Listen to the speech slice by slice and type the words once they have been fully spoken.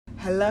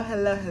Hello,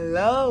 hello,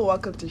 hello.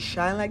 Welcome to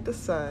Shine Like the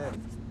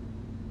Sun.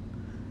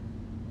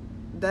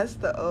 That's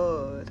the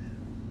old.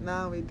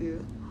 Now we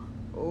do.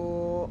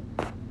 Oh.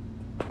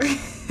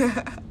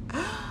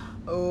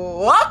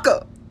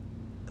 Welcome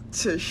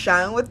to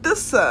Shine with the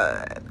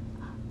Sun.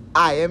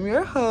 I am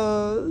your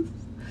host,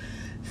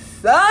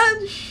 Sunshine.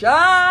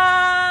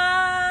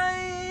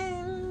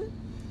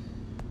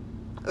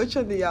 Which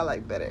one do y'all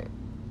like better?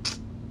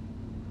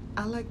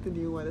 I like the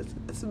new one.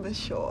 It's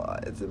mature.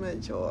 It's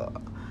mature.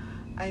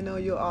 I know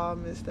you all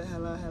miss the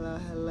hello, hello,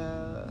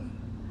 hello.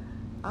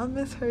 I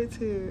miss her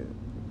too.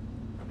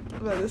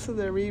 But this is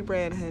a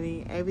rebrand,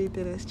 honey.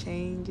 Everything is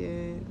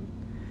changing.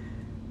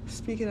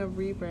 Speaking of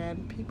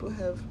rebrand, people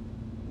have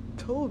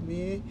told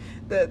me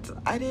that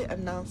I didn't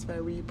announce my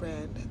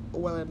rebrand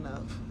well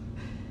enough.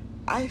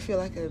 I feel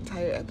like an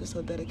entire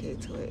episode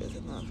dedicated to it is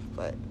enough,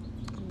 but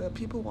the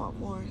people want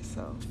more,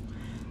 so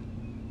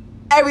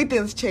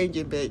everything's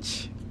changing,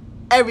 bitch.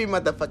 Every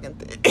motherfucking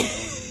thing.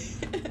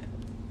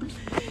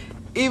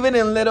 Even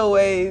in little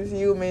ways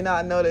you may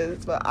not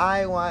notice, but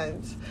I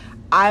want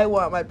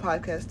my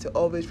podcast to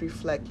always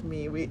reflect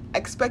me. We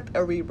expect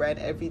a rebrand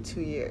every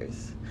 2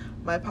 years.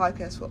 My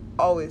podcast will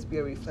always be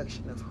a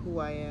reflection of who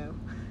I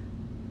am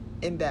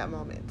in that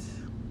moment,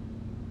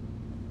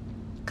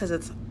 because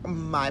it's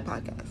my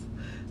podcast.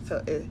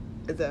 So it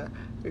is a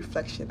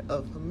reflection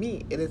of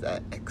me. It is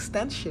an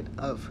extension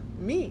of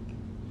me.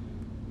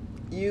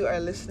 You are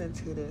listening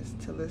to this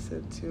to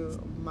listen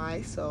to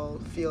my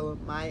soul, feel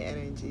my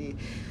energy,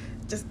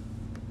 just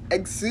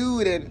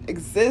exude and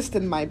exist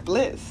in my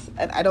bliss.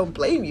 And I don't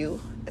blame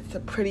you. It's a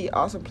pretty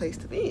awesome place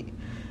to be.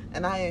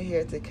 And I am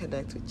here to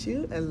connect with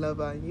you and love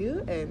on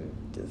you and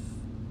just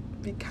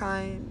be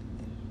kind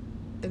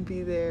and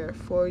be there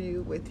for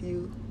you, with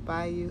you,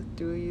 by you,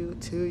 through you,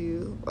 to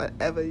you,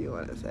 whatever you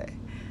want to say.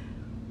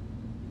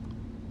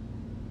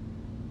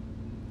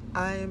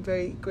 I am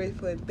very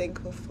grateful and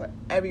thankful for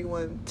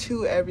everyone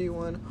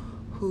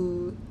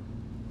who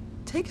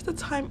takes the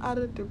time out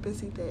of their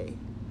busy day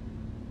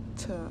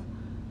to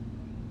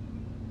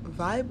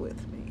vibe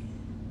with me.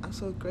 I'm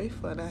so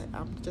grateful, and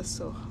I'm just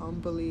so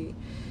humbly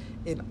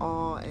in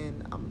awe,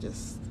 and I'm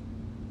just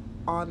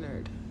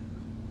honored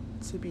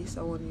to be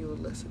someone you would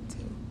listen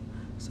to,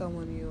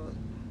 someone you would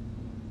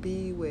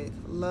be with,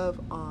 love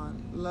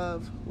on,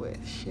 love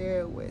with,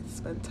 share with,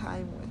 spend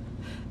time with.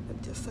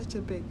 And just such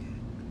a big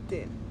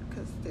thing,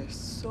 because there's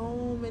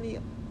so many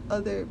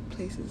other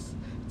places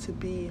to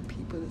be and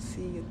people to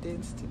see and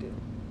things to do.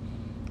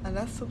 And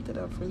that's something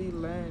I've really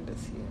learned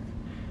this year.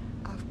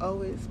 I've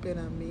always been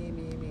a me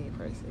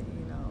person,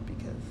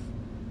 because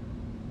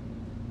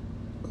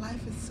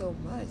life is so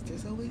much.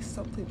 There's always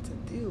something to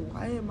do.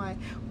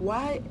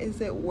 Why is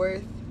it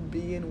worth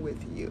being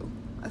with you?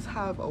 That's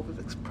how I've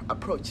always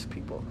approached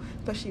people,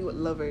 especially with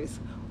lovers.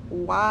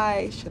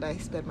 Why should I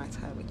spend my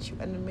time with you?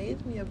 And it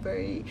made me a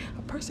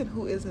person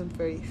who isn't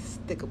very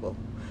stickable.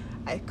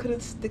 I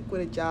couldn't stick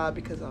with a job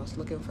because I was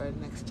looking for a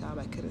next job.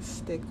 I couldn't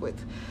stick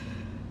with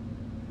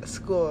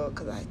school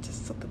because I had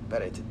just something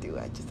better to do.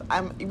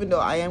 Even though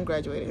I am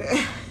graduating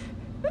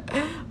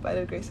by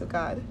the grace of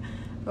God,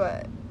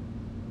 but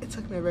it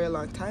took me a very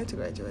long time to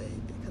graduate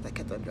because I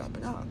kept on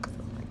dropping out, because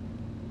I'm like,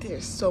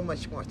 there's so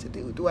much more to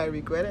do. Do I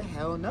regret it?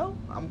 Hell no.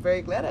 I'm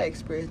very glad I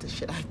experienced the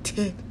shit I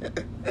did.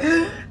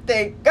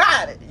 Thank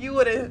God. You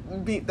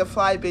wouldn't beat the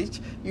fly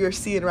bitch you're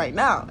seeing right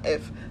now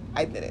if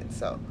I didn't.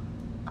 So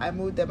I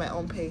moved at my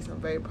own pace.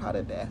 I'm very proud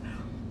of that.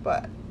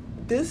 But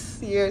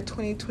this year,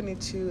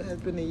 2022,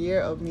 has been a year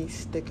of me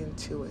sticking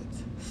to it,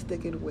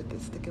 sticking with it,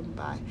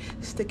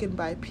 sticking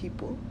by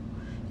people.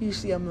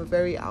 Usually I'm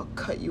I'll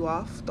cut you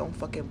off, don't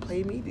fucking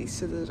play me, these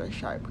scissors are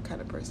sharp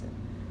kind of person.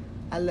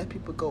 I let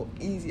people go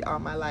easy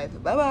on my life,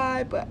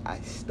 bye-bye, but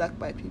I stuck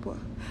by people.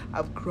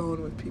 I've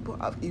grown with people.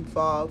 I've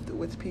evolved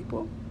with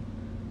people.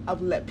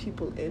 I've let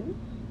people in.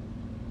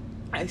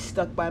 I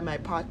stuck by my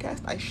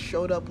podcast. I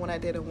showed up when I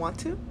didn't want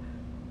to.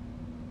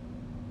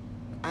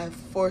 I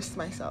forced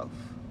myself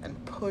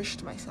and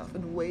pushed myself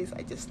in ways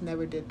I just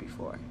never did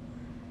before.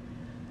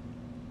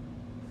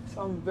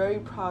 So I'm very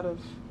proud of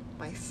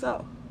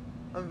myself.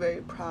 I'm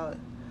very proud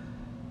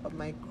of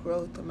my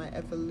growth, of my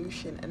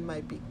evolution, and my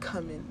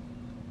becoming.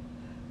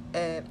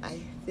 And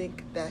I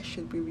think that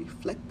should be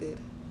reflected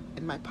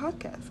in my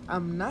podcast.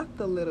 I'm not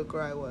the little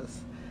girl I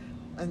was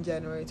in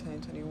January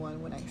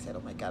 2021 when I said,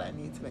 oh my God, I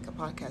need to make a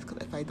podcast, because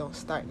if I don't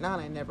start now,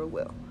 I never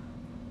will.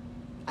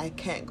 I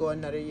can't go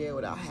another year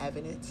without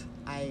having it.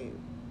 I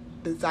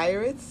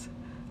desire it.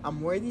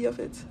 I'm worthy of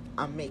it.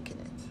 I'm making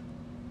it.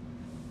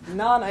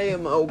 Now I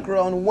am a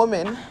grown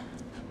woman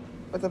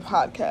with a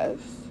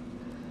podcast.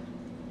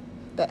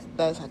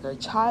 That's like a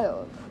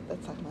child.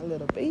 That's like my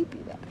little baby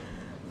that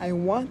I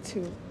want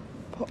to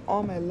put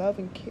all my love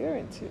and care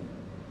into.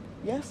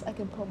 Yes, I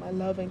can put my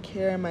love and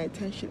care and my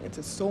attention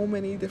into so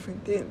many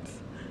different things,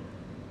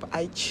 but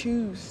I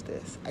choose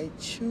this. I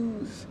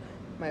choose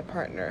my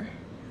partner.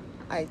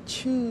 I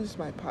choose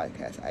my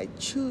podcast. I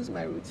choose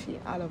my routine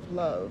out of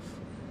love.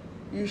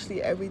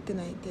 Usually everything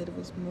I did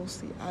was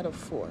mostly out of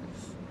force.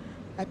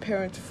 My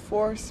parents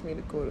forced me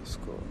to go to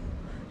school.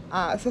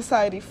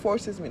 Society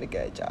forces me to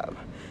get a job.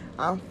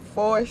 I'm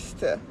forced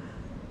to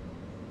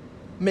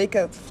make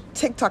a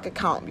TikTok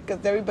account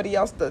because everybody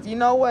else does. You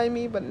know what I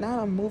mean? But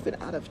now I'm moving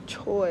out of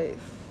choice.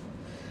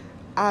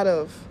 Out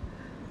of,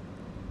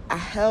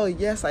 hell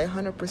yes, I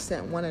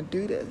 100% want to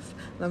do this.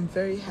 And I'm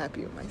very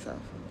happy with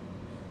myself.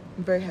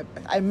 I'm very happy.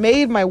 I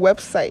made my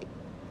website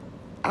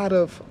out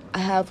of, I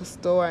have a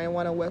store, I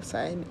want a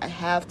website. I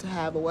have to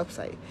have a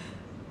website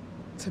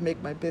to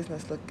make my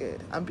business look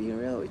good. I'm being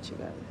real with you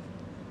guys.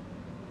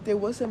 There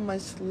wasn't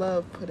much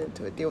love put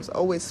into it. There was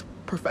always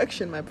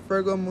perfection. My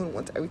Virgo moon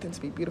wants everything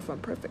to be beautiful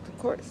and perfect, of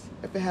course.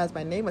 If it has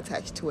my name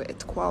attached to it,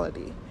 it's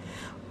quality.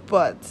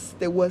 But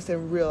there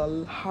wasn't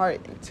real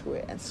heart into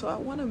it. And so I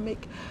want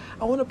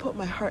to put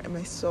my heart and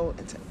my soul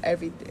into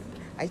everything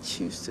I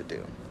choose to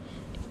do.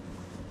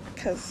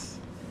 Because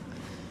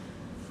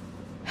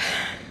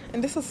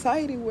in this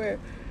society where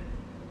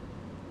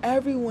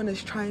everyone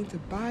is trying to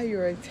buy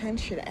your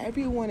attention,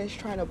 everyone is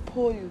trying to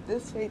pull you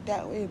this way,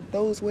 that way,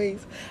 those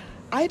ways,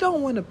 I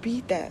don't want to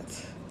be that.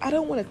 I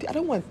don't want to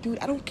do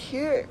it. I don't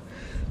care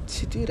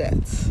to do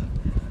that.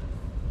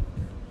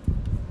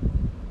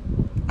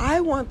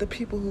 I want the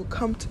people who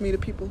come to me, the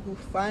people who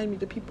find me,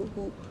 the people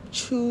who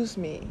choose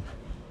me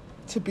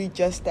to be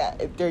just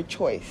that, it's their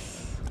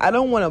choice. I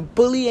don't want to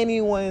bully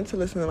anyone into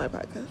listening to my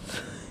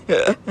podcast.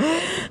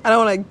 I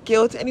don't want to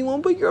guilt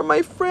anyone, but you're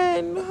my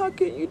friend. How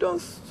can you don't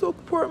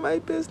support my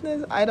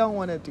business? I don't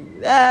want to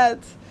do that.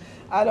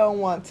 I don't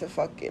want to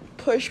fucking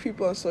push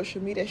people on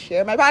social media,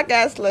 share my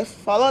podcast, let's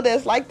follow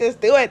this, like this,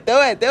 do it.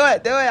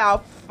 I'll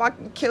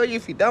fucking kill you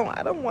if you don't.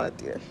 I don't want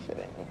to do that shit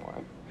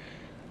anymore.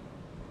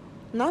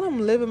 Now I'm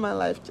living my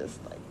life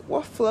just like,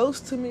 what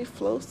flows to me,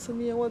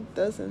 and what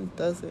doesn't,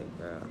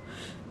 girl.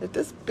 If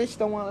this bitch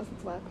don't want to listen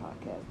to my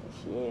podcast, then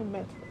she ain't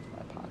meant to listen to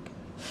my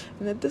podcast.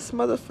 And if this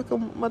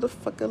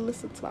motherfucker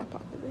listen to my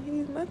podcast, then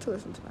he's meant to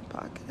listen to my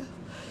podcast.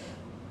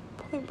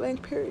 Point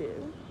blank,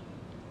 period.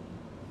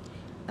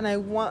 And I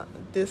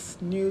want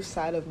this new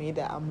side of me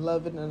that I'm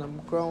loving and I'm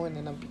growing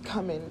and I'm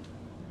becoming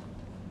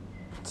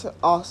to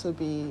also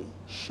be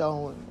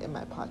shown in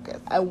my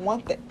podcast. I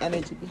want the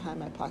energy behind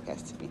my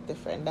podcast to be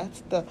different.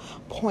 That's the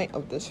point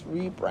of this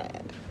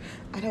rebrand.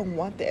 I don't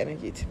want the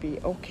energy to be,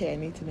 okay, I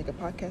need to make a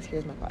podcast,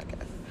 here's my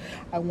podcast.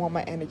 I want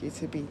my energy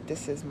to be,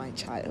 this is my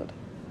child.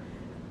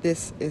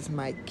 This is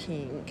my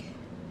king.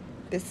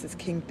 This is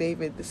King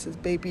David. This is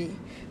baby.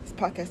 This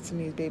podcast to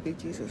me is baby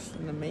Jesus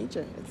in the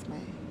manger. It's my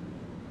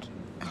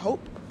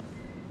hope.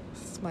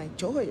 It's my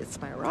joy.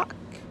 It's my rock.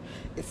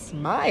 It's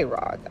my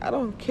rock. I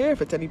don't care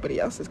if it's anybody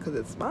else's because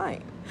it's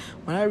mine.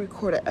 When I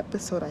record an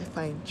episode, I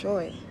find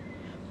joy.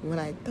 When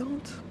I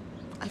don't,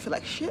 I feel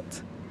like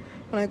shit.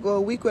 When I go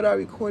a week without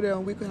recording,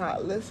 a week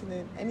without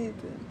listening,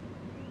 anything,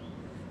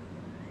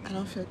 I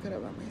don't feel good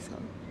about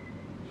myself.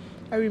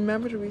 I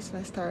remember the reason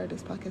I started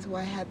this podcast,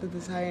 why I had the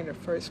desire in the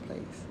first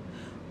place,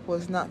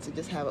 was not to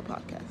just have a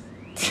podcast.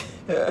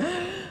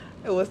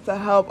 It was to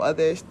help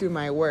others through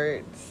my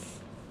words.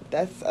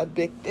 That's a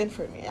big thing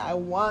for me. I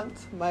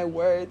want my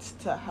words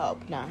to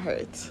help, not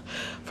hurt,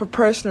 for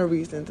personal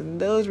reasons. And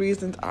those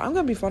reasons are, I'm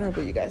going to be vulnerable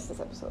with you guys this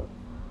episode.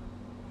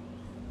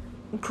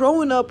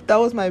 Growing up, that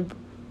was my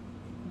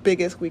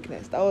biggest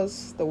weakness. That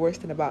was the worst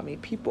thing about me.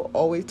 People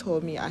always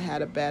told me I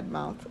had a bad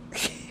mouth.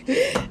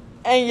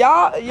 And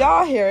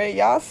y'all hear it.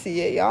 Y'all see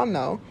it. Y'all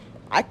know.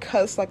 I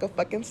cuss like a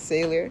fucking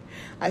sailor.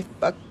 I'm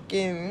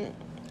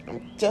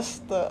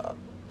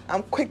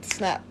quick to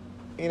snap.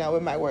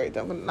 With my words.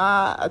 I'm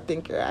not a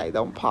thinker. I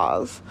don't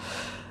pause.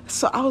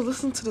 So I was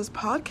listening to this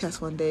podcast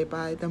one day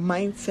by the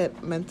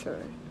mindset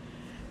mentor,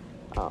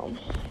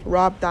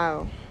 Rob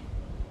Dial.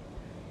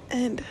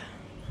 And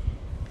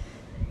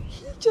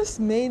he just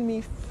made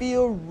me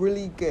feel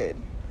really good.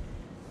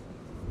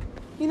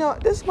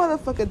 This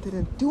motherfucker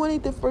didn't do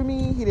anything for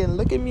me. He didn't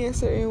look at me a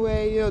certain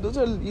way. Those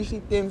are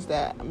usually things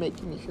that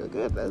make me feel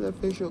good. Those are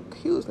visual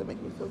cues that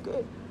make me feel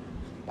good.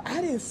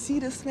 I didn't see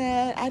this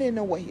man. I didn't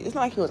know it's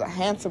not like he was a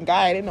handsome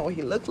guy. I didn't know what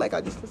he looked like.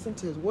 I just listened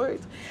to his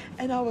words.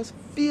 And I was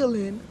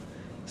feeling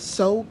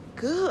so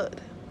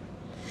good.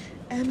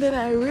 And then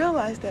I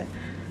realized that,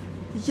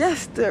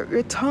 yes,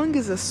 your tongue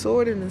is a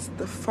sword and it's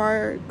the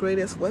far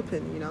greatest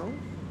weapon,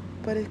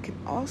 But it can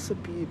also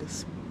be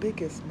the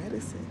biggest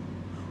medicine.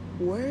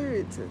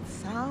 Words and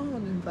sound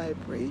and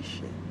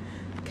vibration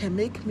can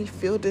make me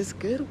feel this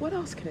good. What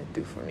else can it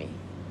do for me?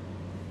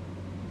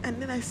 And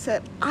then I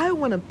said, I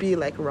want to be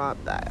like Rob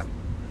Dial.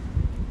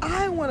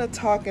 I want to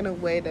talk in a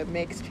way that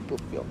makes people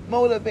feel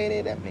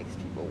motivated, that makes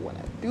people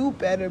want to do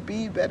better,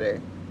 be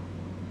better.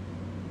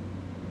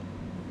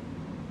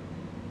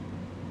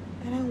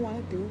 And I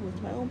want to do it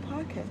with my own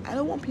podcast. I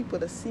don't want people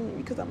to see me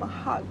because I'm a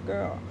hot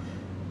girl.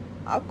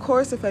 Of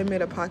course, if I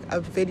made a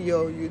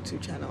video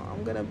YouTube channel,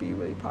 I'm going to be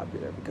really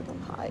popular because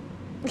I'm hot.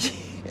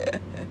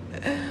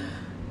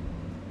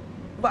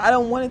 But I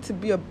don't want it to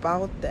be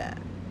about that.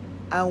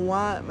 I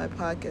want my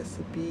podcast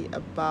to be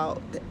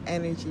about the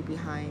energy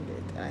behind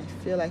it. And I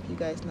feel like you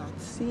guys not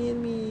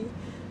seeing me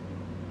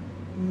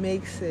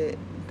makes it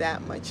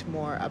that much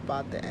more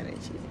about the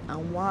energy. I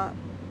want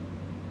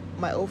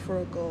my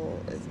overall goal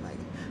is like,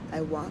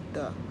 I want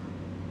the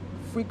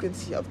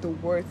frequency of the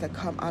words that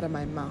come out of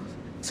my mouth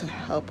to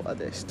help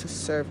others, to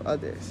serve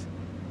others,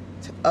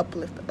 to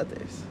uplift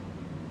others.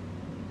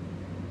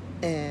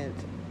 And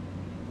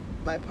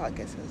my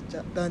podcast has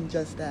done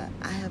just that.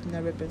 I have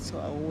never been so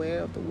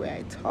aware of the way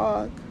I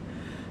talk.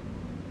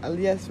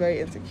 Yes, very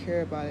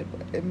insecure about it,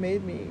 but it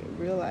made me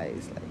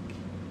realize, like,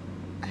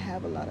 I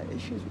have a lot of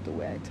issues with the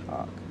way I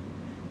talk.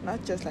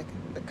 Not just like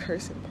the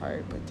cursing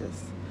part, but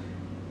just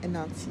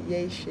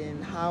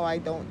enunciation, how I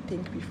don't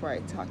think before I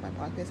talk. My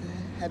podcast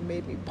had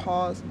made me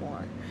pause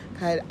more.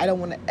 I don't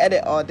want to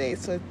edit all day,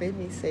 so it made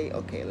me say,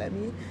 okay, let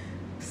me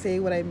say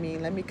what I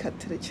mean, let me cut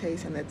to the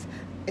chase, and it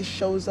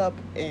shows up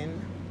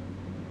in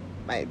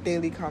my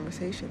daily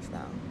conversations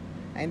now.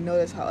 I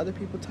notice how other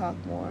people talk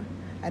more.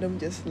 I don't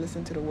just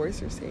listen to the words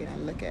they're saying, I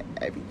look at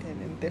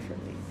everything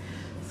indifferently.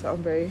 So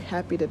I'm very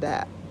happy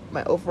that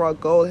my overall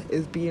goal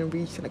is being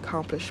reached and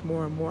accomplished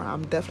more and more.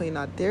 I'm definitely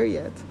not there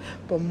yet,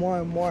 but more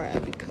and more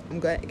I'm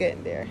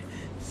getting there.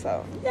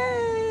 So,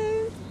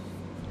 yay!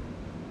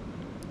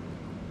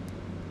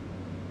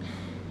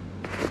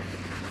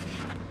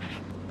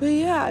 But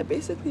yeah, I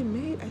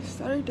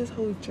started this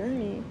whole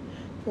journey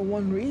for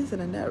one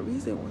reason, and that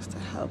reason was to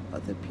help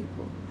other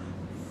people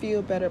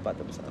feel better about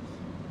themselves.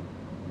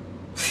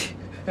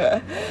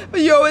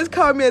 But you always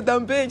call me a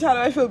dumb bitch. How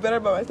do I feel better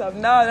about myself?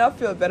 No, I don't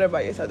feel better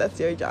about yourself. That's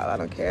your job. I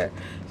don't care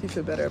if you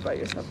feel better about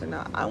yourself or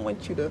not. I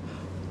want you to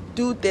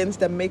do things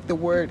that make the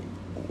world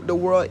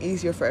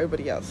easier for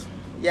everybody else.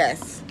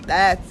 Yes,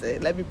 that's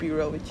it. Let me be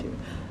real with you.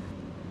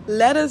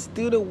 Let us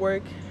do the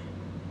work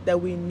that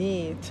we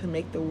need to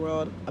make the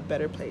world a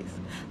better place.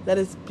 Let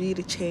us be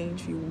the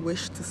change we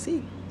wish to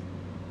see.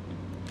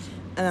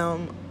 And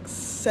I'm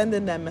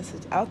sending that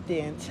message out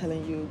there and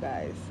telling you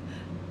guys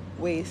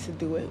ways to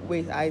do it,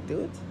 ways I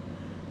do it,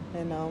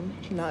 and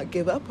not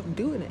give up on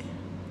doing it.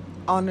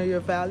 Honor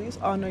your values,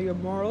 honor your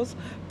morals,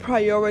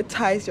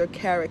 prioritize your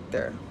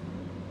character.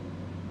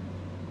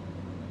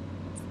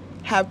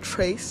 Have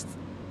I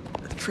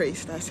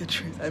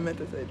meant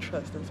to say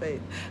trust and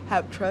faith.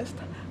 Have trust,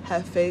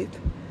 have faith,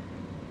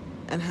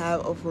 and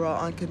have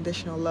overall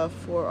unconditional love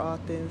for all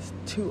things,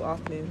 to all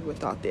things,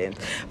 with all things.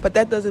 But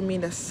that doesn't mean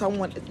that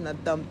someone isn't a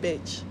dumb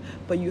bitch,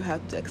 but you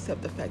have to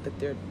accept the fact that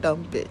they're a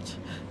dumb bitch.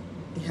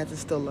 You have to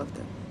still love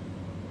them.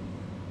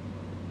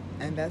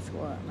 And that's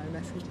what my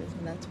message is,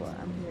 and that's what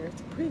I'm here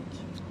to preach.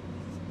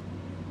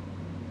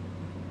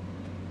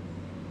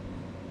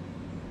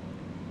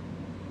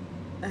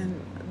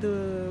 And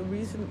the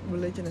reason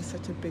religion is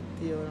such a big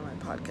deal in my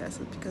podcast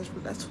is because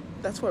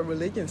that's what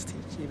religions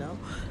teach, you know?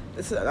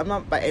 I'm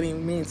not by any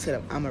means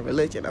saying I'm a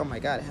religion. Oh my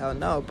God, hell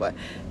no. But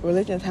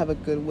religions have a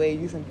good way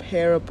using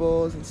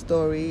parables and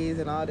stories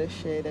and all this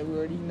shit that we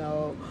already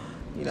know,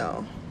 you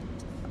know,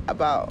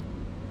 about,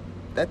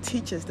 that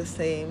teaches the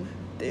same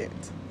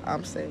things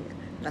I'm saying.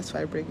 And that's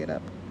why I bring it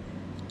up.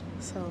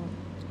 So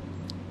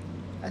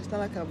it's not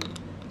like I'm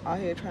out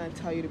here trying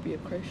to tell you to be a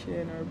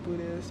Christian or a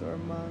Buddhist or a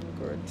monk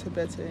or a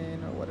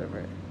Tibetan or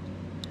whatever.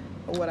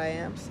 But what I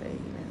am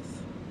saying is,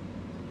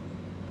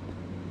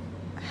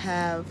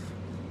 have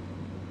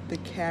the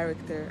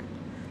character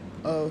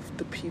of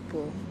the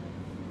people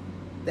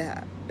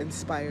that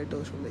inspired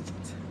those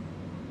religions.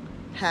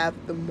 Have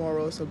the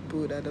morals of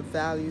Buddha, the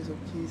values of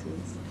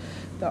Jesus,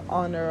 the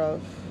honor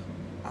of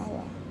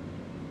Allah,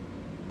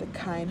 the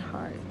kind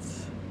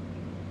hearts,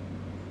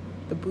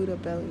 the Buddha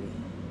belly,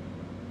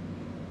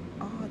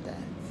 all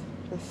that,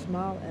 the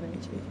smile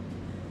energy.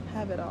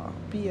 Have it all,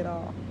 be it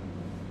all.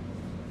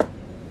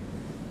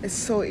 It's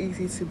so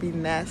easy to be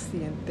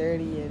nasty and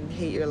dirty and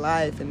hate your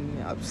life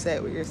and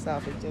upset with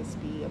yourself and just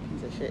be a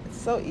piece of shit.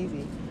 It's so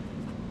easy.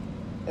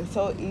 It's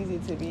so easy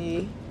to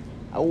be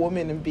a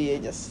woman and be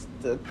just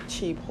a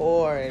cheap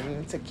whore and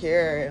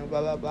insecure and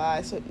blah, blah, blah.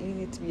 It's so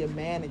easy to be a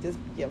man and just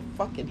be a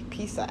fucking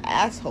piece of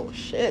asshole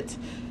shit.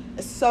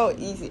 It's so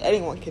easy.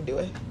 Anyone can do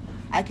it.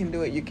 I can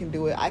do it. You can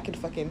do it. I can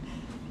fucking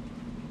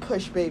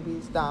push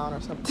babies down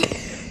or something.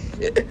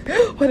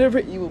 Whatever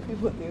evil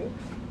people do.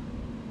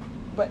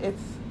 But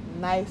it's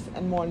nice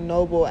and more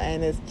noble,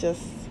 and it's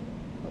just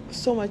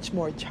so much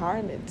more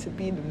charming to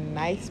be the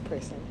nice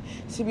person,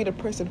 to be the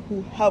person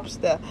who helps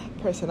the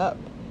person up.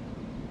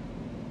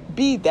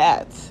 Be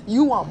that.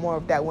 You want more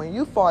of that. When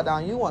you fall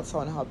down, you want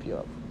someone to help you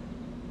up.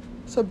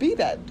 So be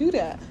that. Do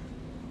that.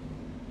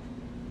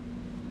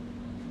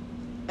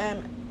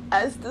 And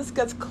as this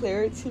gets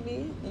clearer to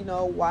me, you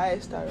know, why I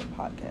started a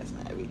podcast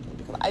and everything,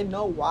 because I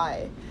know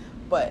why,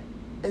 but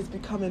it's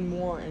becoming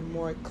more and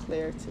more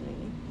clear to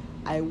me.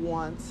 I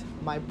want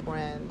my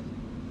brand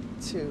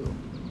to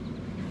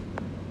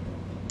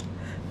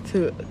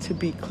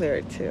be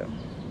clear too,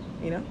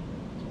 you know?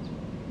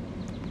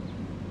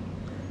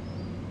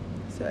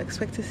 So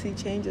expect to see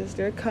changes.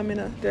 They're coming.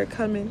 I'm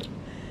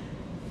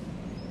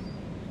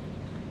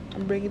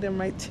bringing them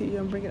right to you.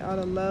 I'm bringing all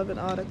the love and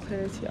all the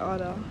clarity, all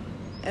the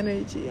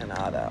energy and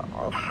all the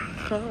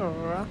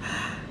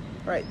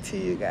right to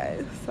you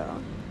guys. So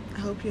I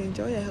hope you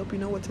enjoy it. I hope you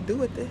know what to do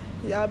with it.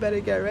 Y'all better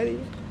get ready.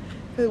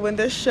 Because when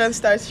the sun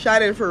starts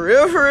shining for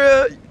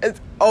real, it's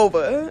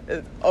over.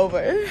 It's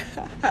over.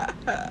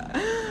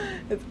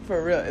 It's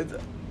for real. It's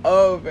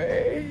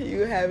over.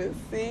 You haven't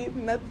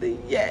seen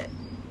nothing yet.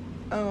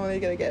 Oh, they're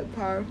going to get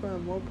powerful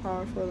and more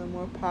powerful and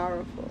more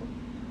powerful.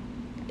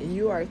 And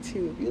you are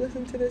too. If you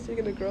listen to this, you're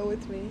going to grow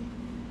with me.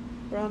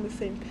 We're on the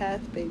same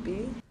path,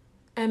 baby.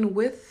 And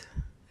with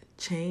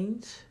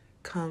change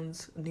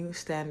comes new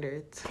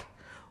standards.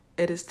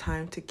 It is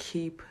time to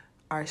keep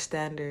our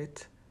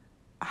standards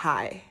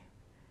high.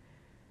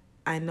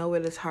 I know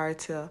it is hard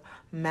to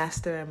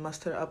master and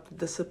muster up the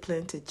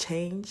discipline to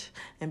change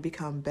and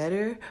become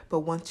better, but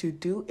once you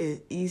do,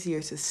 it's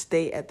easier to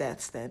stay at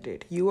that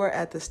standard. You are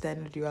at the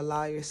standard you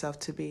allow yourself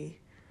to be.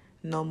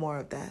 No more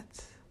of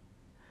that.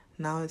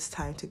 Now it's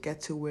time to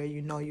get to where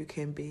you know you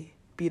can be.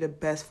 Be the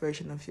best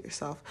version of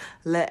yourself.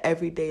 Let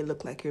every day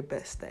look like your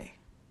best day.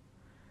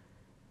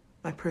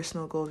 My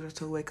personal goals are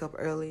to wake up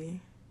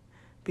early,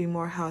 be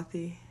more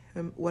healthy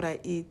in what I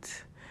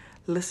eat,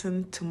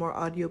 listen to more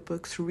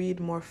audiobooks, read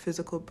more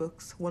physical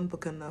books. One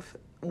book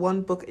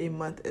a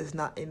month is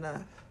not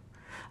enough.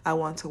 I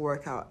want to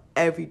work out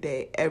every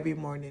day, every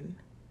morning.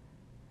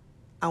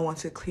 I want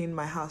to clean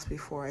my house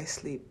before I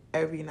sleep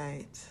every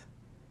night.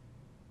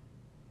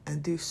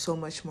 And do so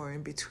much more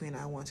in between.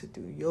 I want to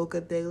do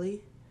yoga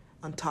daily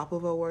on top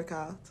of a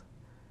workout.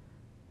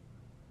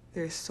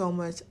 There's so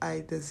much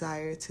I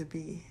desire to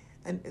be,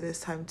 and it is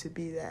time to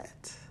be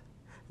that.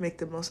 Make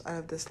the most out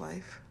of this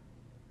life.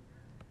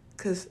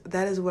 Because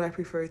that is what I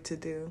prefer to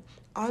do.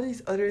 All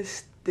these other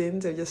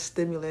things are just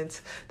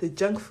stimulants. The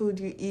junk food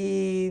you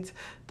eat,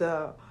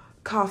 the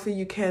coffee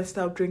you can't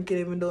stop drinking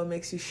even though it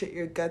makes you shit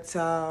your guts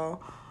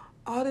out.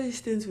 All these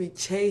things we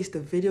chase. The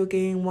video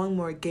game, one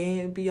more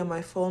game, be on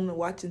my phone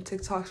watching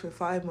TikToks for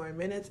 5 more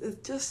minutes.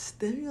 It's just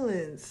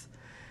stimulants.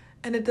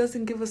 And it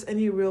doesn't give us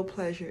any real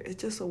pleasure.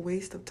 It's just a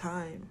waste of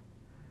time.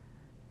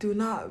 Do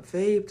not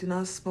vape. Do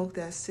not smoke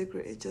that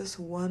cigarette. It's just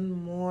one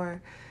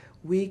more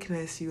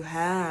weakness you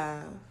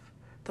have.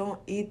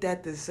 Don't eat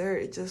that dessert.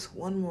 It's just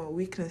one more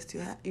weakness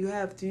you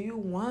have. Do you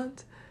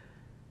want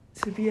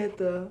to be at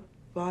the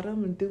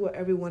bottom and do what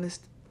everyone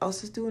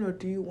else is doing? Or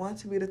do you want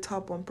to be the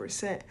top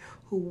 1%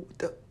 who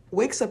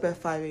wakes up at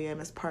 5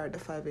 a.m. as part of the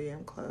 5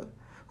 a.m. club,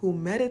 who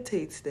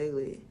meditates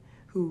daily,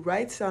 who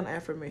writes down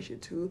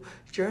affirmations, who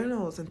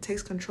journals and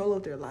takes control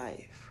of their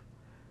life?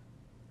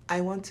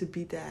 I want to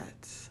be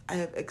that. I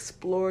have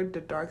explored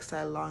the dark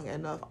side long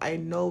enough. I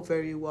know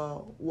very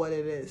well what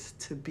it is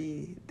to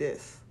be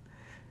this.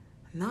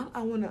 Now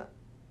I want to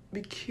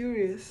be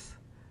curious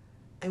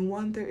and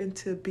wander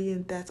into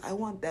being that. I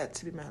want that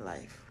to be my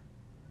life.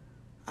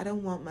 I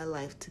don't want my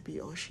life to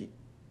be, oh, she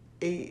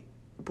ate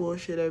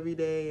bullshit every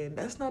day. And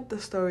that's not the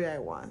story I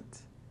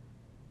want.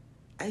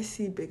 I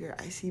see bigger.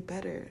 I see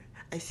better.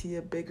 I see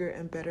a bigger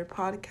and better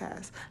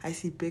podcast. I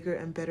see bigger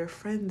and better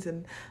friends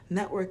and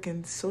network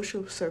and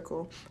social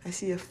circle. I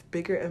see a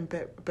bigger and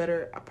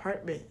better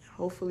apartment,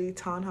 hopefully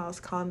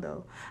townhouse,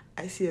 condo.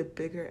 I see a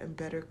bigger and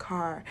better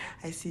car.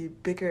 I see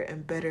bigger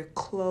and better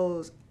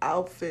clothes,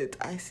 outfits.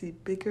 I see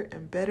bigger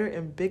and better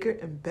and bigger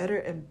and better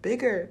and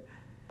bigger.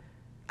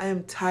 I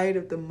am tired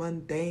of the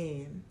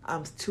mundane.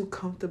 I'm too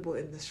comfortable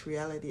in this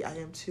reality. I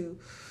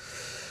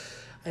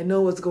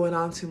know what's going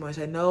on too much.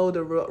 I know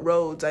the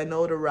roads. I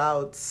know the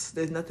routes.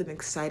 There's nothing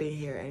exciting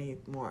here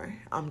anymore.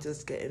 I'm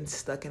just getting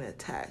stuck and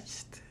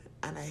attached.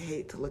 And I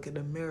hate to look in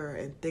the mirror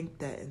and think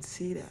that and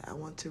see that. I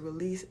want to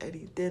release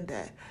anything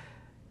that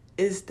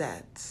is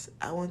that.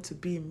 I want to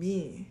be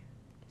me.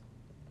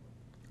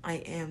 I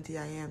am the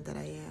I am that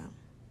I am.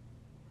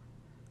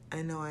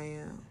 I know I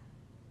am.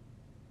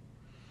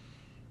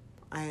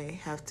 I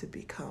have to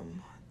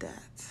become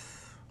that.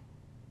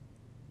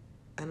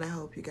 And I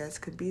hope you guys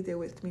can be there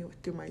with me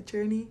through my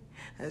journey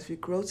as we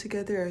grow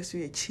together, as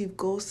we achieve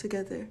goals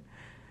together,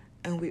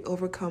 and we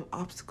overcome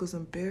obstacles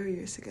and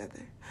barriers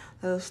together.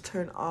 Let us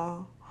turn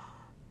all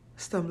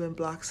stumbling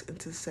blocks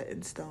into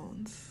setting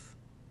stones.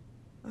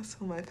 That's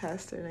what my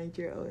pastor in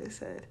Nigeria always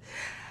said.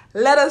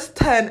 Let us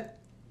turn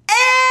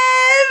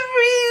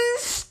every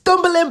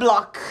stumbling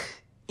block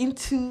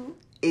into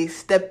a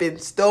stepping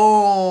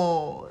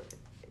stone.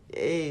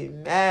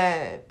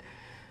 Amen.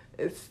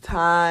 It's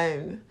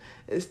time.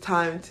 It's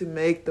time to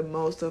make the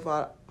most of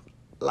our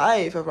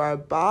life, of our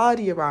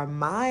body, of our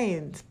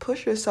minds.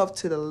 Push yourself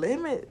to the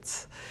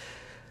limits.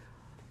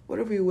 What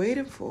are we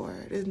waiting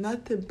for? There's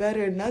nothing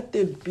better.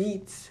 Nothing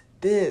beats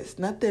this.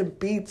 Nothing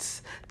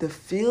beats the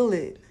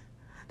feeling,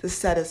 the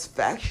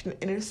satisfaction,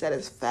 inner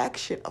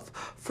satisfaction of,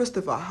 first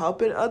of all,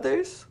 helping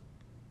others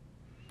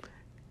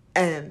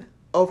and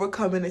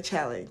overcoming a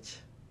challenge.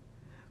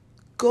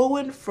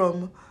 Going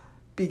from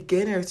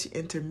beginner to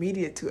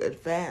intermediate to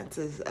advanced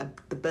is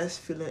the best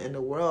feeling in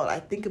the world. I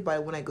think about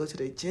it when I go to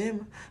the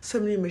gym. So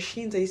many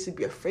machines I used to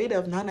be afraid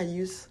of, now I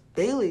use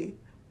daily.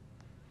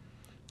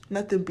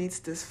 Nothing beats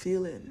this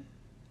feeling.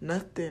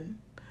 Nothing.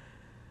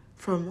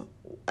 From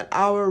an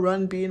hour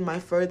run being my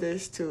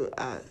furthest to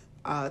an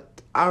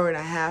hour and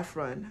a half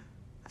run,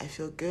 I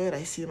feel good.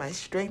 I see my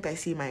strength. I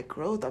see my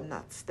growth. I'm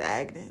not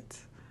stagnant.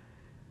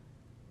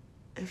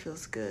 It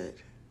feels good.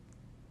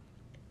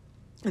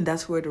 And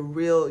that's where the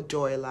real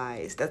joy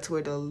lies. That's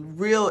where the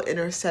real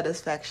inner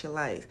satisfaction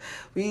lies.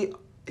 We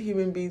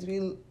human beings,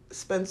 we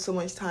spend so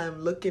much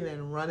time looking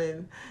and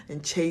running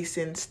and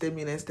chasing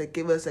stimulants that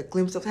give us a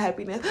glimpse of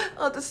happiness.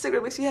 Oh, the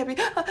cigarette makes me happy.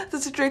 Oh,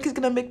 this drink is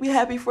going to make me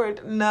happy for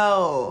it.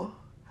 No.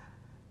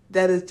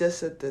 That is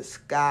just a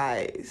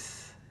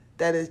disguise.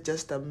 That is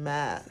just a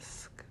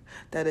mask.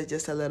 That is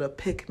just a little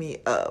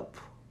pick-me-up.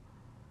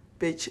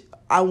 Bitch,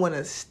 I want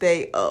to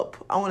stay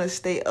up. I want to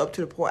stay up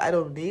to the point I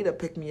don't need a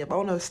pick-me-up. I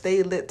want to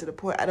stay lit to the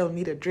point I don't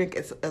need a drink.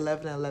 It's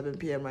 11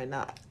 p.m. right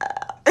now.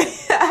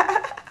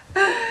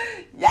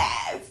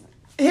 Yes!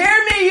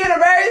 Hear me,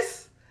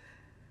 universe!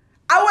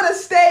 I want to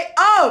stay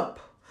up.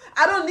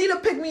 I don't need to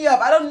pick me up.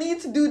 I don't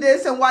need to do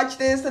this and watch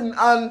this and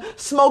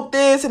smoke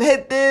this and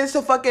hit this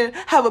to fucking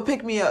have a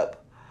pick me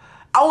up.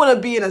 I want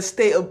to be in a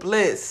state of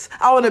bliss.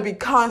 I want to be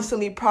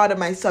constantly proud of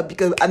myself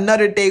because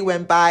another day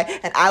went by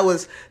and I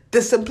was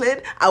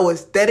disciplined. I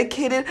was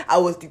dedicated. I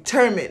was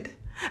determined.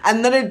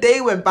 Another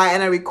day went by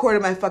and I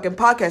recorded my fucking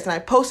podcast and I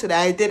posted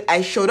it.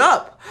 I showed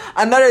up.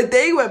 Another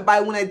day went by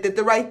when I did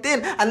the right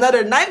thing.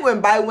 Another night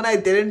went by when I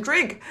didn't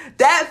drink.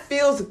 That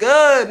feels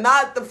good,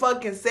 not the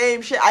fucking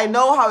same shit. I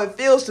know how it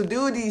feels to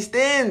do these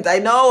things. I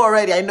know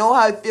already. I know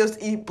how it feels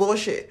to eat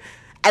bullshit.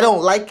 I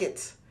don't like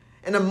it.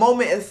 In a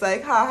moment, it's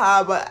like,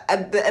 haha, but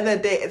at the end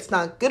of the day, it's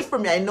not good for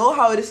me. I know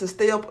how it is to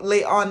stay up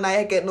late all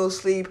night, get no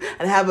sleep,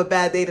 and have a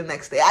bad day the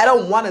next day. I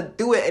don't want to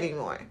do it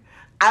anymore.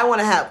 I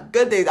want to have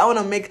good days. I want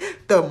to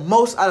make the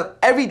most out of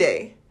every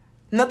day.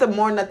 Nothing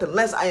more, nothing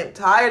less. I am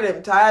tired.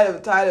 I'm tired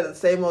of the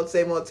same old.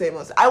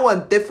 I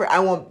want different. I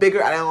want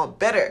bigger, and I want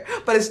better.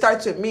 But it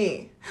starts with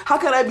me. How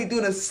can I be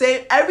doing the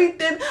same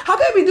everything? How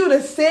can I be doing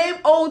the same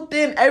old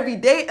thing every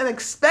day and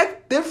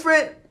expect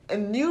different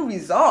and new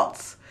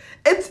results?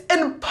 It's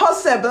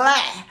impossible.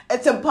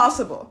 It's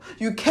impossible.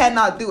 You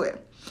cannot do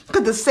it.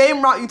 Because the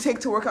same route you take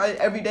to work out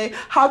every day,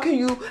 how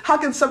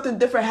can something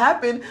different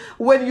happen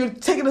when you're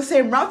taking the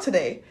same route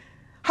today?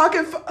 How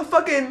can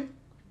fucking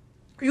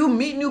you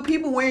meet new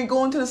people when you're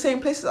going to the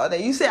same places all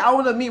day? You say, I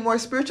want to meet more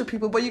spiritual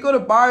people, but you go to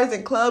bars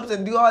and clubs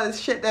and do all this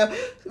shit that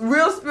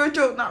real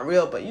spiritual, not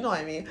real, but you know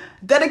what I mean,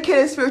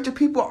 dedicated spiritual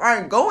people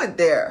aren't going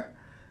there.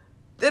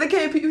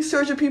 Dedicated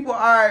spiritual people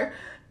are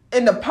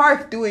in the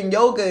park doing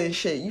yoga and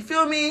shit. You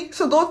feel me?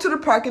 So go to the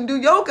park and do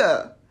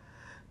yoga.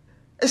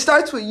 It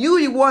starts with you.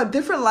 You want a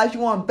different life.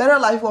 You want a better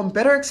life. You want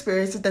better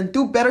experiences. Then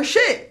do better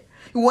shit.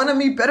 You want to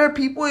meet better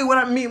people. You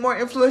want to meet more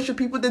influential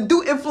people. Then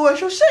do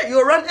influential shit.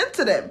 You'll run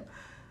into them.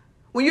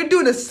 When you're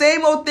doing the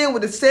same old thing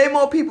with the same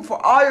old people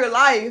for all your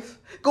life,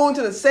 going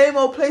to the same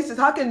old places,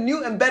 how can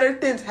new and better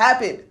things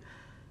happen?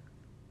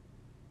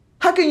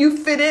 How can you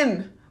fit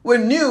in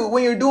with new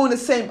when you're doing the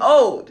same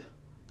old?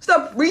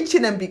 Stop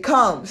reaching and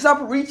become.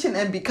 Stop reaching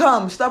and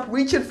become. Stop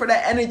reaching for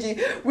that energy.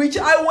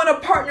 I want a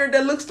partner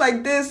that looks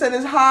like this and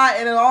is hot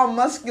and is all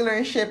muscular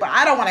and shit, but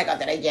I don't want to go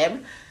to the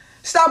gym.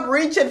 Stop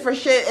reaching for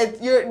shit.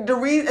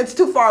 It's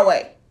too far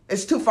away.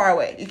 It's too far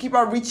away. You keep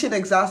on reaching,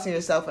 exhausting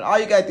yourself, and all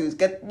you gotta do is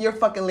get your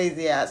fucking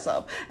lazy ass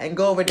up and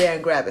go over there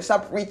and grab it.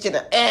 Stop reaching.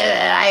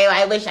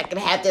 I wish I could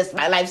have this.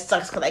 My life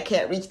sucks because I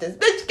can't reach this.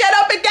 Bitch, get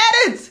up and get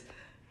it.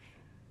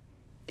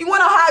 You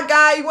want a hot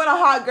guy? You want a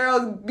hot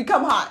girl?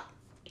 Become hot.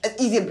 It's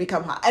easy to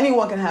become hot.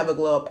 Anyone can have a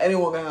glow up. I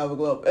don't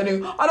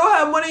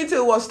have money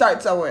to. Well,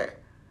 start somewhere.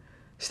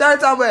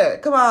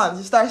 Come on,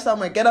 just start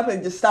somewhere. Get up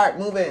and just start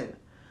moving.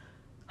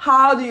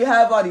 How do you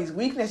have all these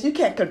weaknesses? You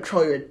can't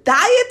control your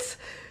diet.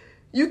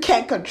 You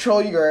can't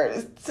control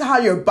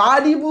your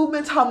body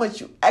movements, how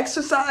much you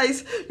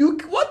exercise. Do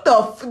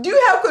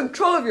you have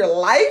control of your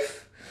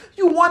life?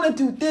 You want to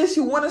do this.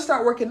 You want to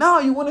start working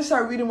out. You want to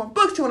start reading more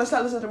books. You want to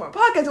start listening to more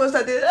podcasts. You want to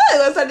start doing this. You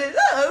want to start doing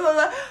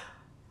this.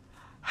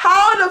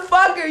 How the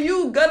fuck are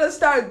you gonna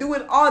start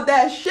doing all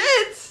that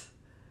shit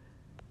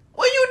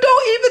when you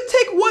don't even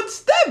take one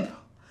step?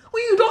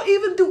 When you don't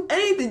even do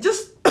anything?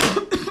 Just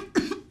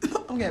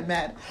I'm getting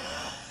mad.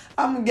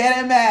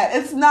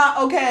 It's not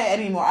okay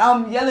anymore.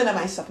 I'm yelling at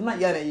myself. I'm not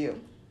yelling at you.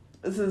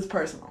 This is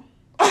personal.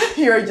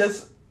 You're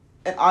just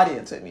an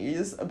audience with me. You're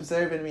just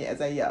observing me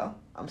as I yell.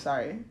 I'm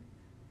sorry.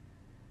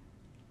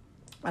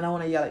 I don't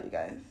want to yell at you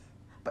guys.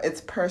 But it's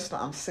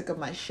personal. I'm sick of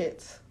my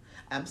shit.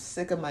 And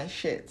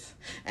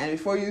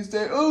before you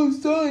say, oh,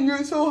 son,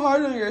 you're so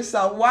hard on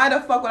yourself. Why the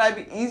fuck would I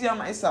be easy on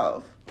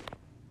myself?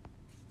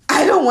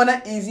 I don't want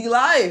an easy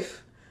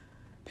life.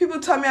 People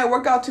tell me I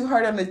work out too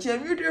hard in the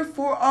gym. You're there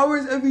 4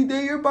 hours every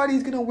day. Your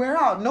body's going to wear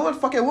out. No, it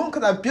fucking won't,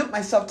 because I built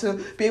myself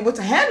to be able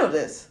to handle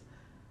this.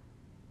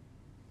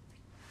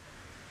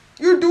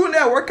 You're doing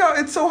that workout.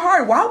 It's so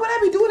hard. Why would I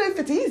be doing it if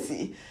it's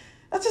easy?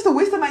 That's just a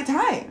waste of my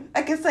time.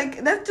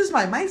 That's just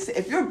my mindset.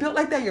 If you're built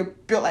like that, you're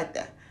built like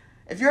that.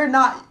 If you're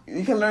not,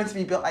 you can learn to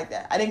be built like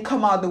that. I didn't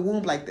come out of the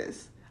womb like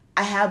this.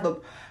 I have a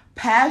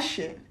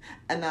passion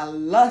and a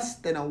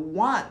lust and a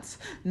want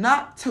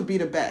not to be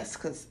the best,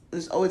 because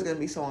there's always going to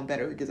be someone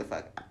better who gives a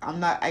fuck.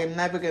 I'm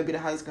never going to be the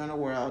hottest girl in the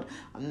world.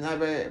 I'm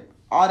never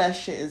All that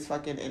shit is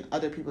fucking in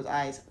other people's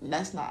eyes. And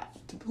that's not.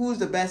 Who's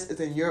the best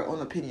is in your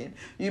own opinion.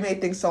 You may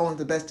think someone's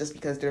the best just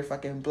because they're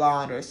fucking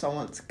blonde, or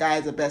someone's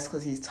guy's the best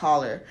because he's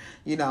taller.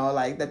 You know,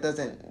 like,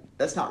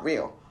 that's not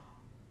real.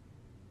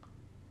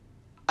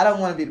 I don't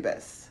want to be the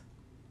best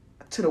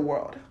to the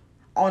world.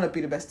 I want to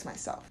be the best to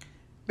myself.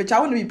 Bitch, I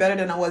want to be better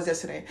than I was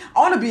yesterday. I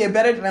want to be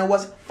better than I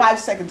was 5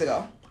 seconds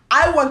ago.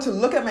 I want to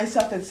look at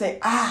myself and say,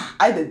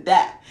 I did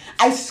that.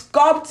 I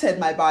sculpted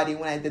my body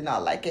when I did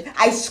not like it.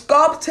 I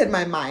sculpted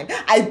my mind.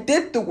 I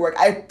did the work.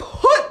 I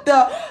put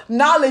the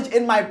knowledge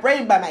in my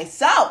brain by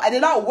myself. I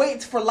did not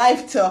wait for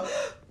life to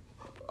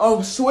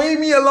sway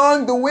me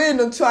along the wind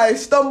until I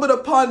stumbled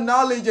upon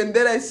knowledge and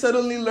then I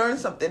suddenly learned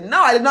something.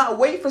 No, I did not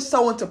wait for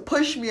someone to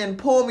push me and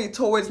pull me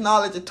towards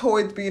knowledge or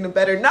towards being a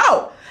better.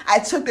 No, I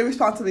took the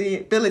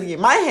responsibility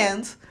in my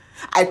hands.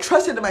 I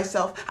trusted in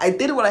myself. I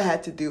did what I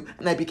had to do,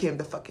 and I became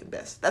the fucking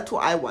best. That's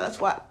what I want. That's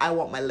what I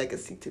want my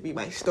legacy to be,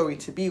 my story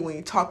to be. When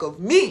you talk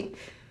of me,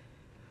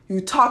 you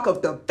talk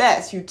of the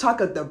best. You talk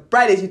of the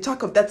brightest. You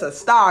talk of that's a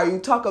star. You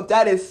talk of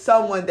that is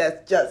someone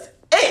that's just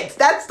it.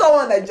 That's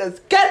someone that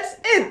just gets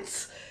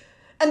it.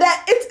 And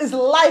that it is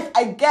life.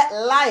 I get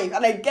life.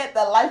 And I get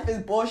that life is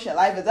bullshit.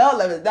 Life is up,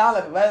 life is down,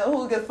 life is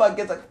who gives a fuck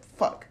gets a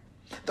fuck.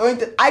 The only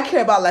thing I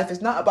care about life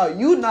is not about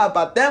you, not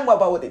about them, what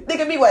about what they think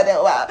of me, what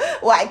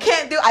I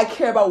can't do. I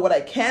care about what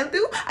I can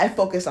do. I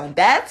focus on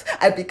that.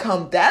 I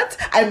become that.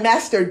 I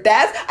master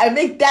that. I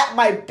make that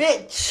my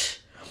bitch.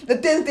 The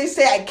things they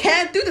say I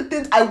can't do, the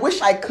things I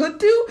wish I could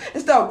do,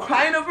 instead of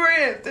crying over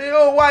it and saying,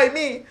 oh, why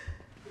me?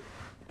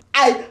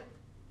 I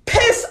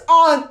piss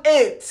on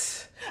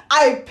it.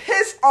 I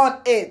piss on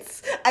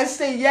it. I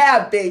say,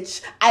 yeah,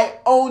 bitch, I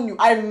own you.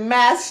 I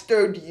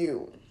mastered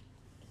you.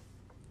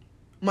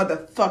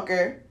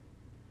 Motherfucker.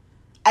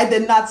 I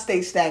did not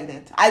stay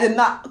stagnant. I did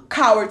not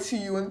cower to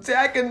you and say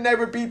I can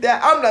never be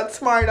that. I'm not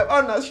smart enough.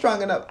 I'm not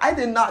strong enough. I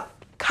did not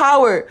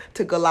cower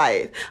to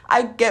Goliath.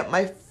 I get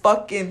my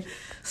fucking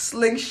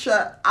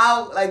slingshot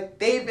out like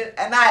David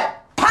and I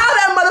pow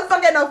that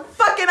motherfucker in the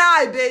fucking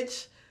eye,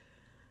 bitch.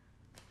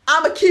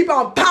 I'ma keep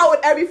on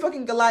powering every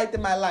fucking Goliath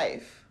in my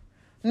life.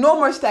 No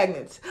more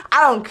stagnant.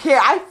 I don't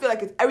care. I feel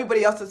like it's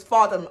everybody else's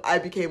fault that I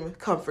became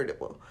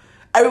comfortable.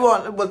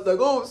 Everyone was like,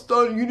 oh,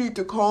 son, you need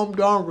to calm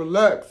down,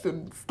 relax,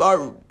 and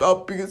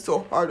stop being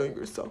so hard on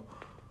yourself.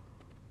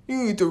 You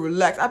need to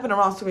relax. I've been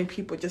around so many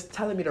people just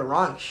telling me the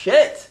wrong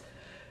shit.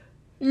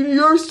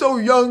 You're so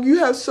young. You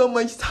have so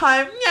much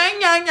time. You're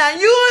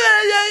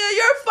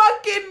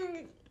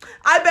fucking...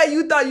 I bet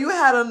you thought you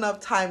had enough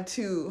time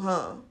too,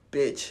 huh,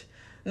 bitch?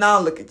 Now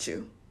look at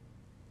you.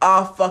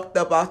 All fucked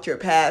up out your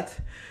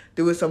path,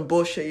 doing some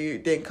bullshit you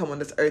didn't come on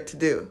this earth to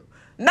do.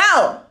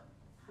 Now!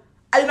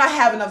 I do not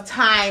have enough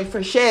time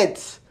for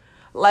shit.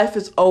 Life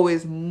is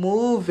always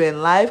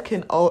moving. Life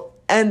can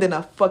end in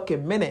a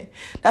fucking minute.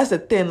 That's the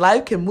thing.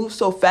 Life can move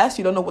so fast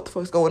you don't know what the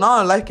fuck's going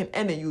on. Life can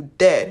end and you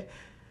dead.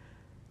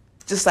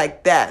 Just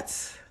like that.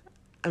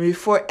 And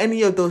before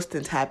any of those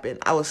things happen,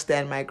 I will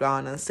stand my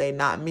ground and say,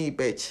 not me,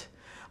 bitch.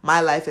 My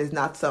life is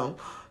not some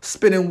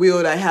spinning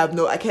wheel that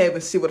I can't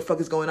even see what the fuck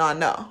is going on.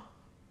 No.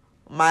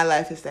 My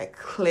life is that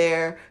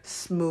clear,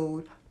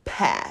 smooth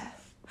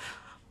path.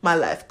 My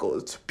life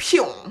goes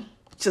pew.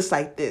 Just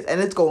like this.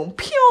 And it's going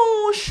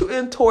pew,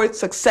 shooting towards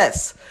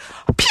success.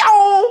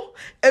 Pew!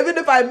 Even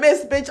if I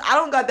miss, bitch, I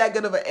don't got that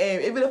good of an aim.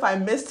 Even if I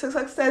miss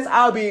success,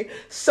 I'll be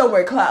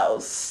somewhere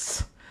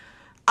close.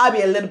 I'll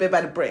be a little bit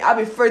by the brain. I'll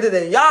be further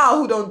than y'all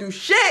who don't do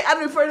shit.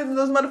 I'll be further than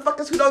those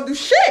motherfuckers who don't do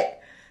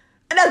shit.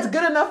 And that's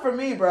good enough for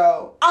me,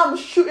 bro. I'm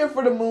shooting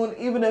for the moon.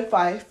 Even if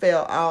I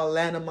fail, I'll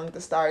land among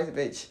the stars,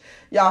 bitch.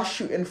 Y'all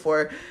shooting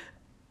for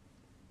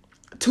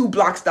 2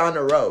 blocks down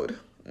the road.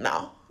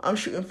 No. I'm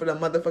shooting for the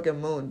motherfucking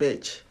moon,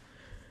 bitch.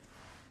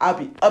 I'll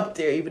be up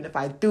there even if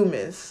I do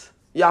miss.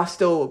 Y'all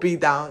still will be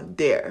down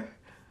there.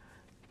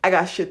 I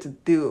got shit to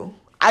do.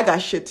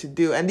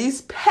 And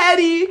these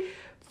petty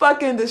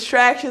fucking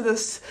distractions and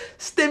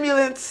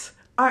stimulants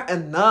aren't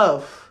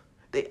enough.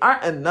 They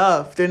aren't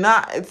enough.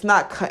 It's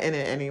not cutting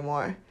it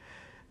anymore.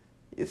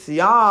 It's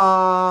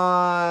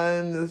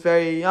yawn. It's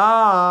very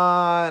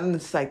yawn.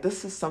 It's like,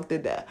 this is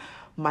something that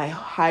my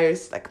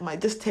highest,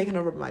 just taking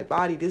over my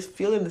body. This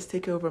feeling is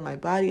taking over my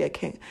body. I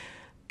can't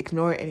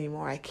ignore it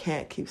anymore. I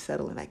can't keep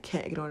settling. I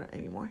can't ignore it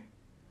anymore.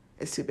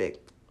 It's too big.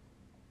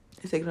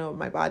 It's taking over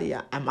my body.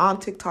 I'm on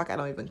TikTok. I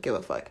don't even give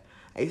a fuck.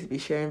 I used to be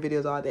sharing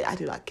videos all day. I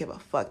do not give a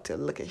fuck to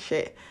look at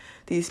shit.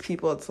 These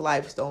people's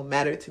lives don't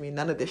matter to me.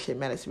 None of this shit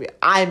matters to me.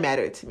 I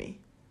matter to me.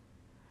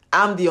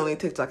 I'm the only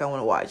TikTok I want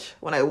to watch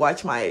when I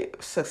watch my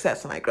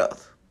success and my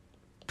growth.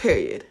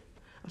 Period.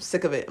 I'm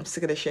sick of it. I'm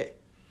sick of this shit.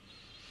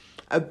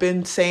 I've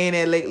been saying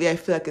it lately. I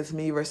feel like it's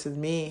me versus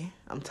me.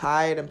 I'm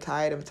tired. I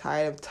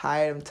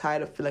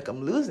feel like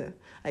I'm losing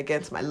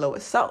against my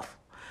lowest self.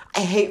 I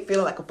hate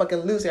feeling like a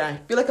fucking loser. I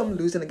feel like I'm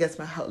losing against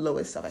my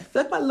lowest self. I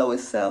feel like my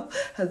lowest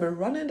self has been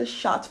running the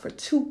shots for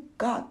too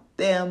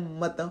goddamn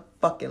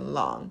motherfucking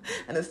long.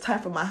 And it's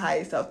time for my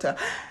highest self to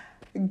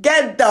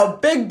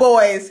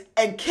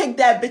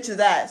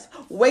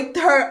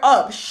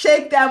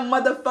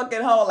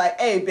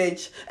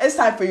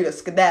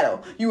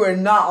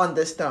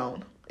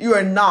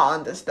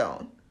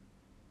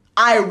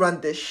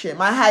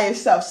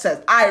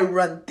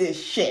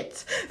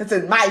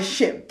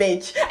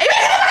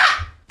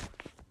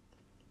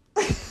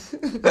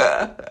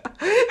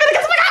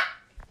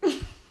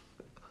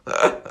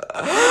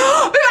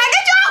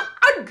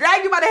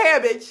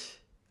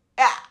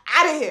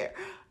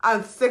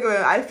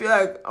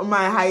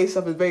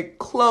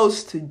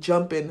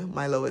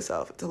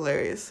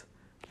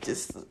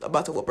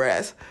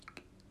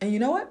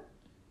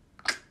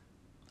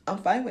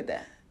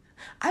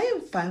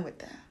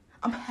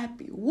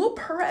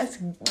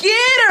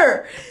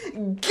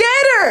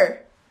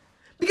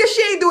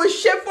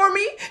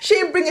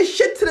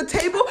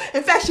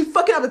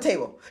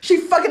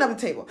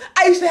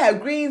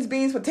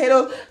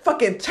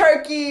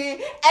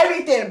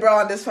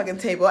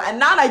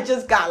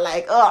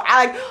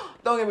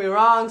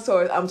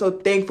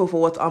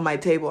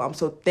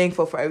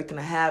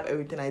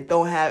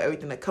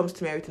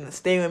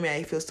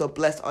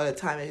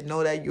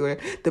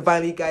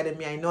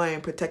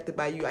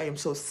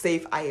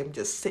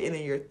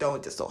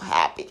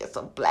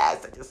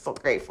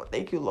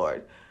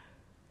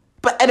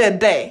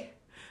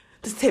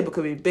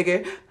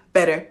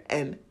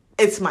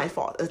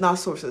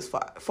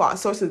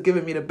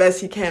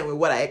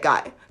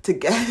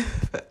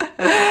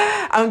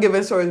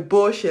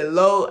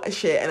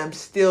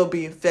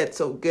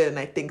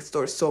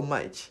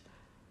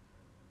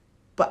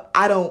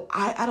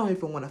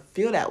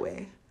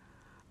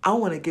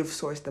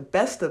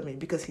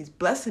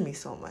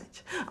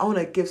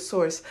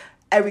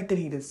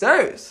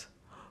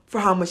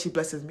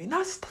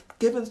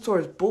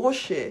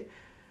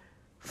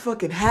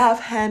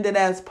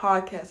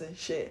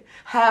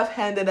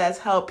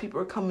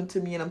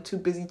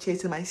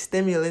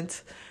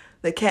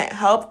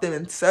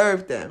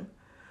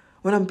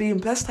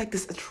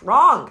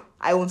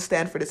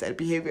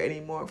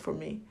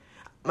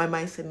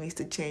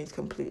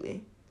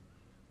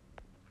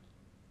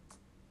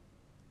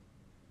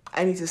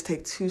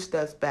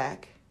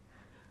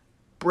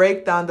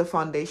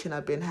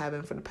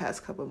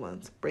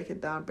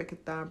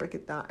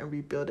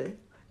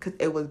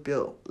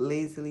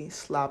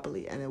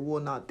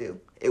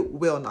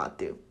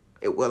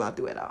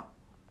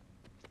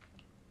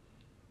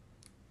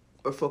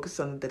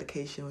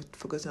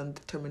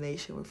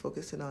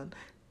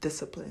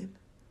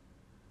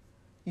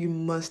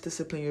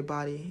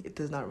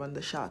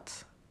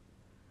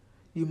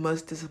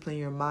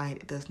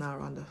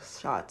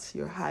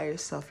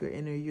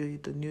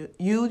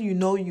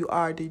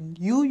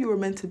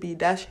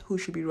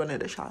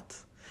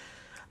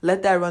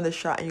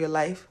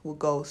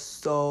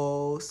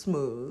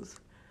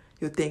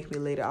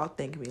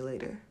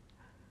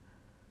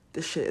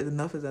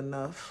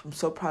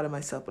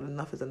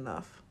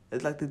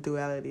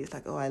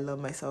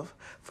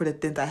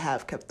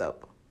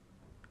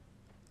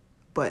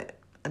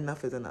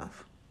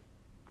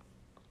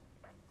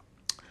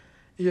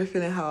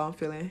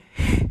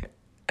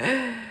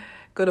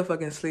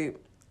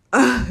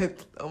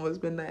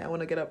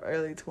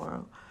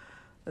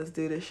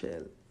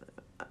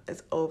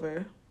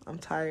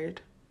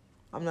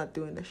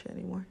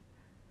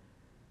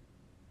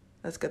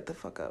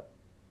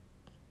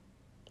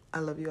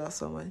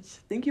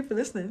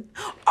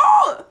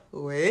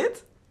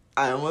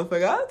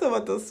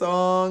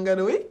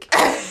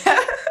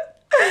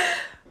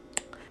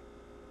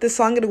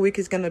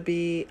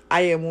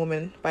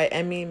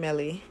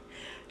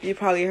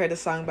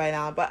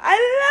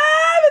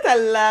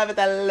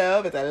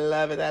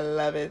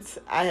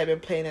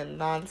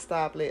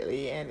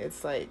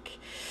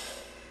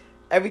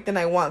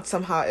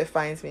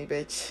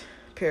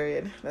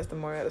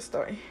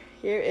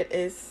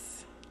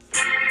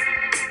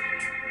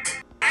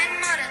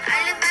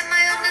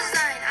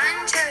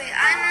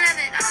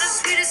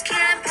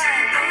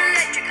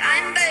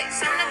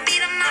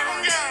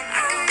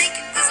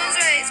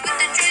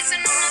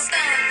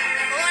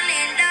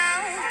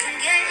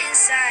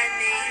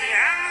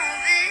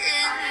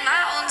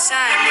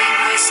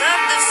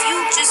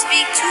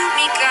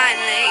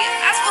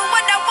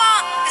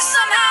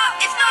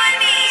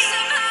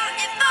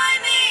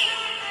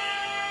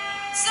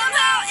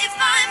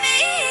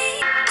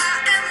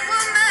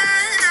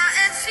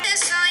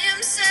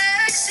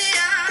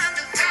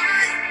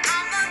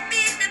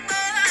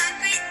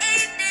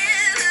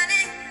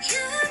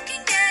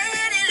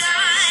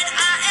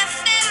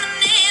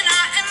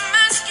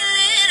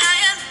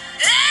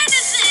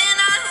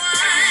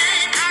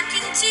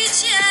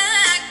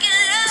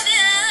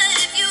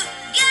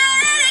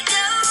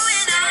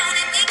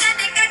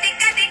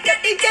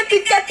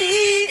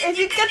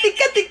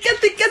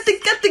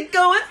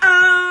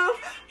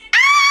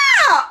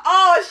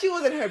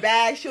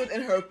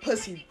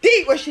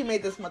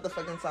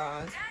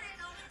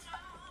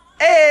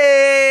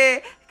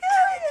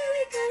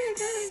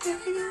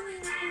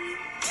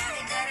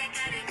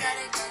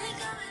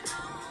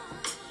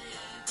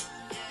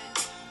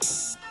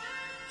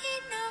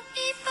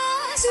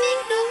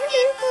speak no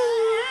evil.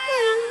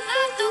 I'm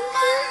not the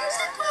one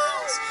to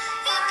close.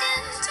 You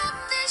can talk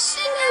this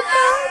shit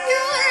about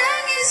you as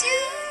long as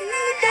you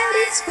know that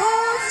it's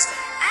false.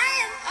 I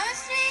am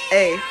earthly.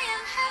 Hey. I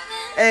am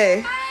heaven.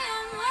 Hey. I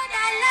am what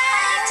I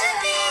like to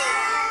be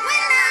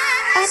when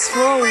I Ask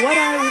for what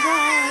I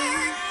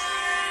want.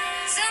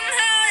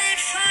 somehow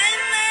it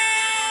find me.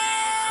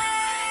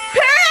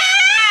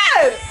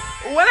 Period!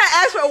 When I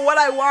ask for what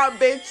I want,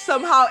 bitch,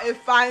 somehow it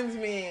finds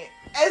me.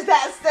 It's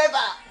that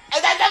simple. It's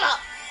that simple.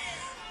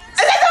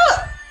 It's that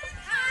simple.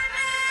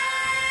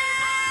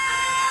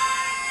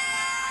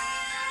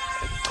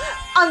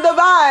 On the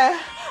vibe.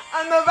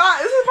 On the vibe.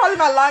 This is probably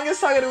my longest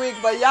song of the week,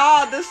 but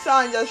y'all, this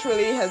song just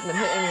really has been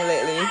hitting me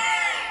lately.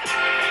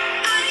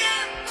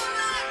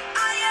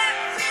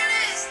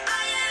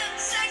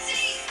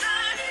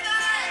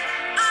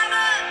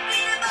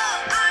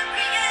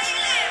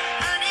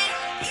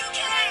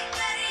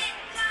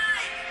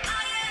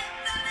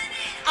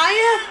 I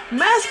am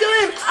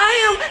masculine. I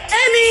am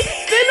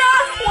anything I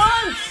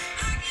want.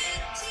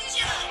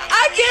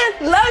 I can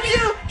love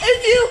you if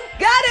you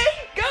got it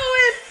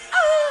going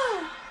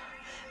on.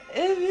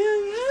 If you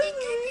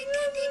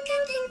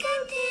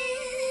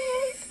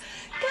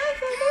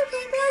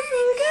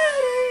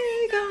got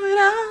it going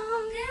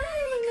on.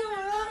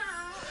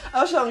 I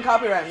was showing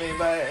copyright me,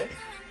 but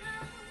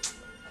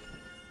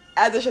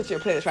add this shit to your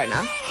playlist right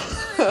now.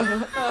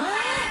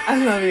 I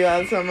love you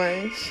all so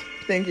much.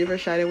 Thank you for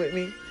shining with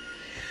me.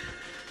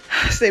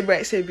 Stay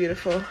bright, stay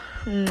beautiful.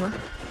 Mwah.